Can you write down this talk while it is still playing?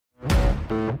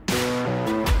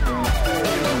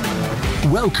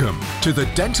Welcome to the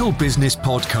Dental Business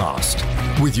Podcast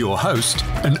with your host,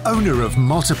 an owner of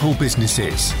multiple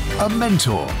businesses, a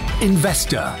mentor,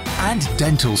 investor, and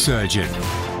dental surgeon,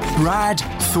 Brad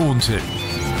Thornton.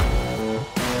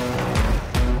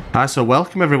 Hi, so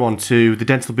welcome everyone to the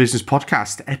Dental Business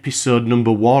Podcast, episode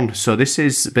number 1. So this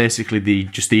is basically the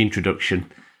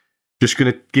introduction. Just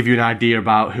going to give you an idea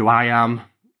about who I am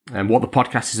and what the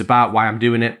podcast is about, why I'm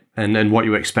doing it, and what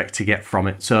you expect to get from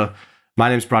it. So my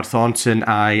name's Brad Thornton.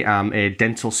 I am a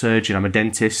dental surgeon. I'm a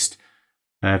dentist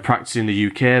practicing in the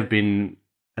UK. I've been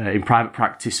in private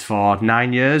practice for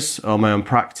 9 years, own my own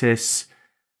practice.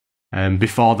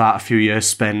 Before that, a few years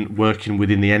spent working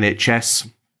within the NHS,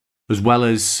 as well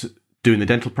as doing the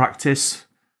dental practice.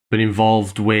 Been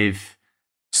involved with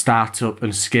startup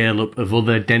and scale up of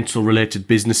other dental related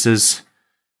businesses.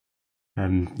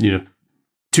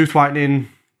 Tooth whitening,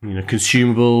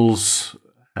 consumables,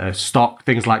 stock,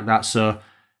 things like that. So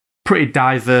pretty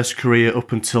diverse career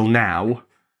up until now.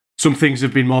 Some things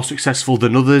have been more successful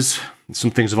than others.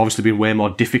 Some things have obviously been way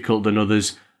more difficult than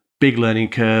others. Big learning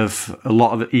curve, a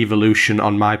lot of evolution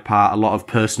on my part, a lot of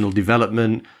personal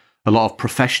development, a lot of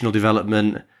professional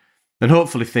development, and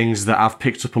hopefully things that I've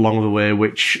picked up along the way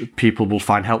which people will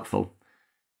find helpful.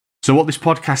 So what this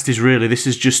podcast is really, this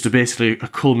is just basically a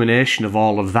culmination of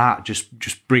all of that,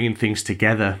 just bringing things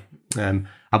together.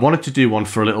 I wanted to do one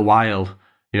for a little while.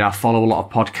 I follow a lot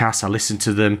of podcasts, I listen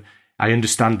to them, I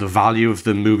understand the value of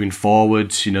them moving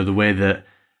forwards, the way that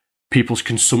people's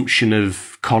consumption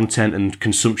of content and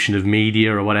consumption of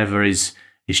media or whatever is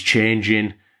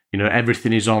changing.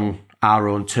 Everything is on our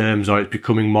own terms, or it's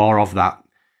becoming more of that.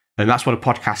 And that's what a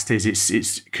podcast is.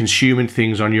 It's consuming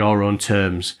things on your own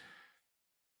terms.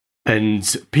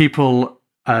 And people,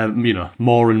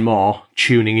 more and more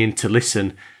tuning in to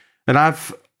listen. And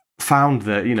I've found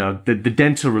that, the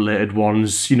dental related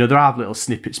ones, there are little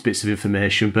bits of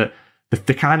information, but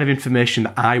the kind of information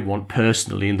that I want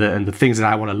personally and the things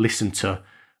that I want to listen to,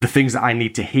 the things that I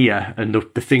need to hear, and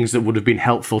the things that would have been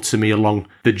helpful to me along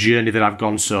the journey that I've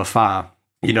gone so far.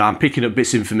 I'm picking up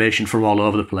bits of information from all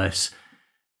over the place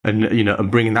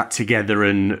and bringing that together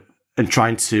and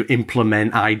trying to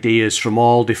implement ideas from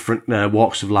all different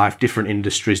walks of life, different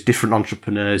industries, different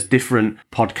entrepreneurs, different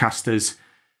podcasters.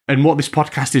 And what this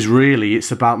podcast is really,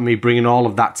 it's about me bringing all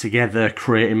of that together,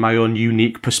 creating my own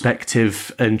unique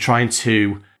perspective and trying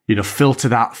to, filter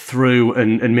that through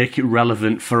and make it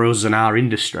relevant for us and our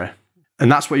industry.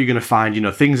 And that's what you're going to find.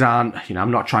 Things aren't, I'm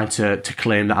not trying to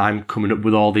claim that I'm coming up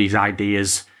with all these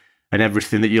ideas and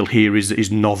everything that you'll hear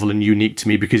is novel and unique to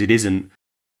me, because it isn't.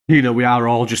 We are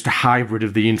all just a hybrid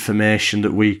of the information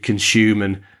that we consume.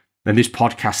 And this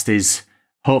podcast is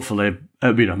hopefully,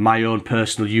 my own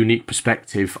personal unique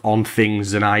perspective on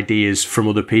things and ideas from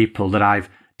other people that I've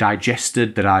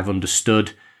digested, that I've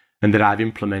understood, and that I've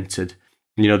implemented.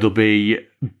 There'll be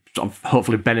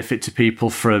hopefully benefit to people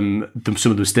from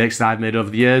some of the mistakes that I've made over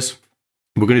the years.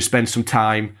 We're going to spend some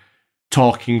time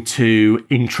talking to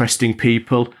interesting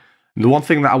people. And the one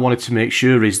thing that I wanted to make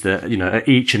sure is that, at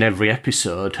each and every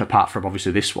episode, apart from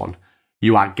obviously this one,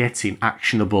 you are getting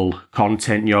actionable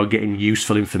content, you're getting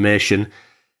useful information,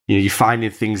 you're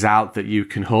finding things out that you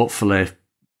can hopefully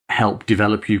help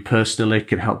develop you personally,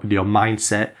 can help with your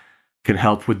mindset, can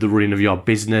help with the running of your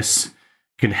business,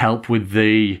 can help with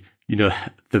the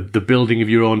building of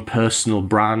your own personal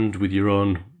brand, with your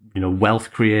own,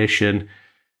 wealth creation.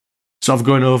 So I've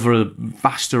gone over a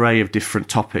vast array of different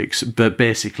topics, but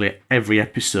basically every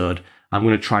episode, I'm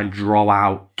going to try and draw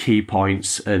out key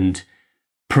points and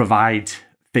provide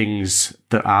things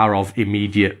that are of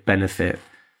immediate benefit.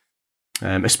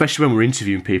 Especially when we're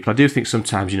interviewing people. I do think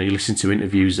sometimes, you listen to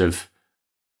interviews of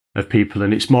people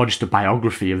and it's more just a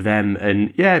biography of them.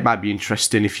 And yeah, it might be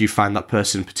interesting if you find that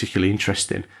person particularly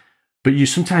interesting. But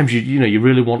sometimes you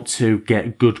really want to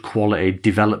get good quality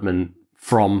development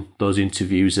from those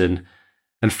interviews and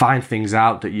find things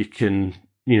out that you can,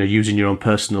 use in your own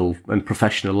personal and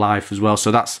professional life as well. So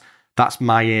that's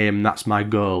my aim, that's my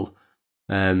goal.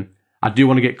 I do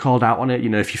want to get called out on it.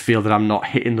 If you feel that I'm not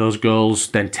hitting those goals,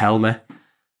 then tell me.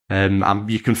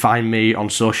 You can find me on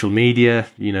social media.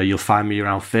 You'll find me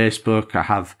around Facebook. I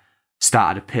have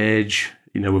started a page.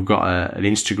 We've got an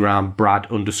Instagram,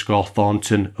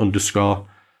 Brad_Thornton_.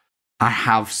 I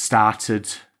have started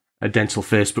a dental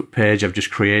Facebook page. I've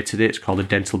just created it. It's called the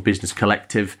Dental Business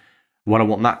Collective. What I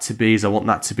want that to be is I want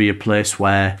that to be a place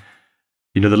where,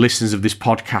 the listeners of this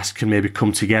podcast can maybe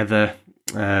come together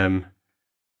and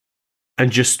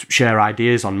just share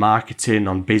ideas on marketing,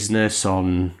 on business,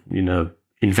 on,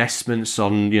 investments,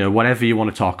 on, whatever you want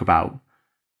to talk about.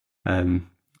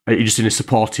 you're just in a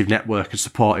supportive network, a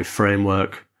supportive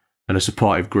framework, and a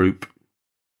supportive group.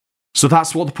 So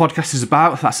that's what the podcast is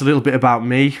about. That's a little bit about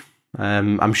me.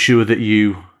 I'm sure that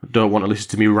you don't want to listen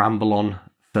to me ramble on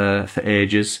for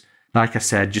ages. Like I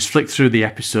said, just flick through the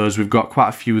episodes. We've got quite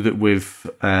a few that we've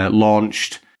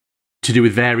launched to do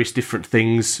with various different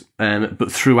things.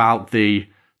 But throughout the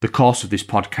course of this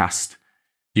podcast,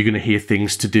 you're going to hear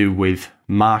things to do with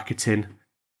marketing.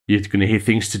 You're going to hear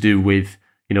things to do with,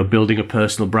 building a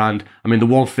personal brand. I mean, the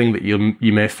one thing that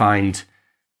you may find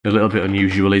a little bit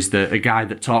unusual is that a guy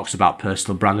that talks about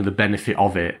personal brand and the benefit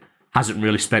of it hasn't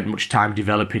really spent much time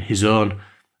developing his own.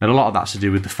 And a lot of that's to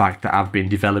do with the fact that I've been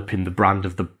developing the brand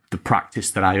of the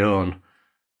practice that I own.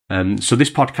 So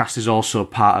this podcast is also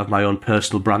part of my own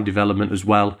personal brand development as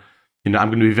well. I'm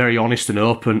going to be very honest and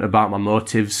open about my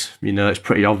motives. It's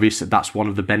pretty obvious that that's one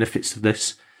of the benefits of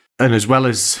this. And as well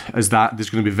as that, there's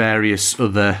going to be various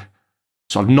other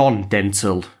sort of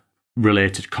non-dental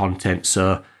related content.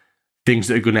 So things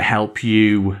that are going to help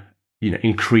you,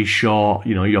 increase your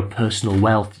personal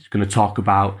wealth. It's going to talk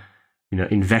about,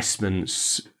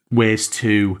 investments, ways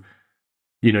to,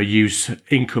 use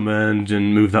income earned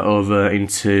and move that over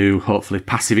into hopefully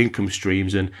passive income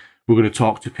streams. And we're going to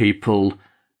talk to people,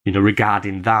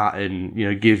 regarding that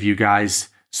and, give you guys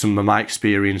some of my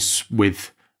experience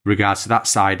with regards to that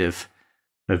side of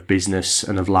business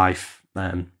and of life.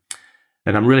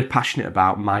 And I'm really passionate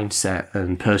about mindset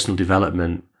and personal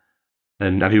development.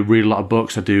 And I do read a lot of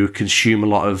books. I do consume a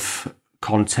lot of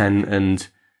content and,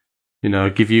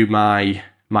 give you my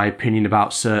opinion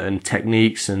about certain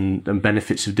techniques and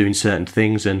benefits of doing certain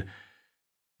things. And,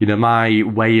 my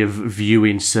way of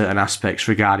viewing certain aspects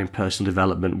regarding personal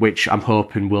development, which I'm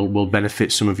hoping will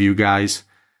benefit some of you guys.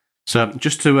 So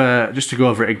just to go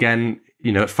over it again,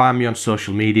 find me on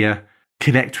social media,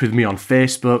 connect with me on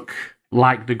Facebook,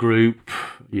 like the group,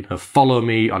 follow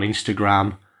me on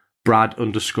Instagram,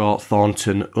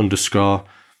 Brad_Thornton_.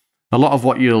 A lot of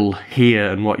what you'll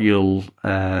hear and what you'll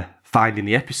find in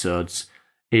the episodes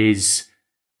is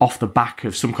off the back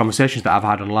of some conversations that I've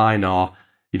had online or,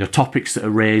 topics that are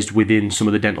raised within some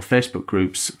of the dental Facebook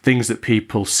groups, things that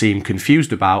people seem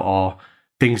confused about or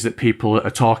things that people are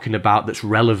talking about that's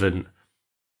relevant.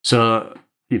 So,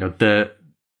 the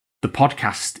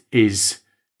podcast is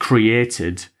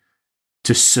created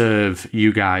to serve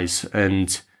you guys,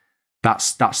 and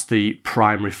that's the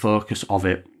primary focus of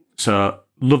it. So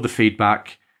love the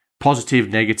feedback, positive,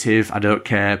 negative, I don't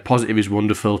care. Positive is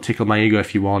wonderful, tickle my ego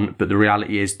if you want, but the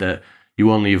reality is that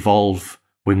you only evolve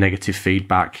with negative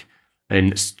feedback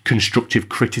and constructive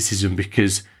criticism,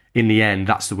 because in the end,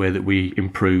 that's the way that we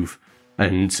improve.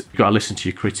 And you've got to listen to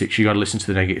your critics, you've got to listen to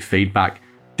the negative feedback.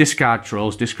 Discard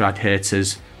trolls, discard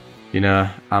haters.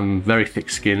 I'm very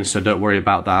thick-skinned, so don't worry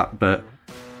about that. But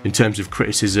in terms of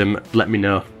criticism, let me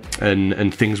know,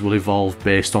 and things will evolve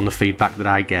based on the feedback that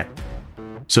I get.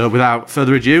 So without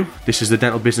further ado, this is the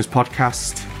Dental Business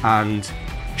Podcast, and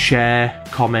share,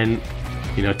 comment,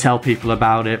 tell people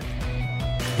about it,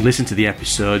 listen to the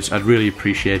episodes. I'd really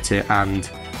appreciate it, and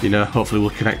hopefully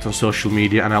we'll connect on social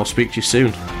media, and I'll speak to you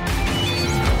soon.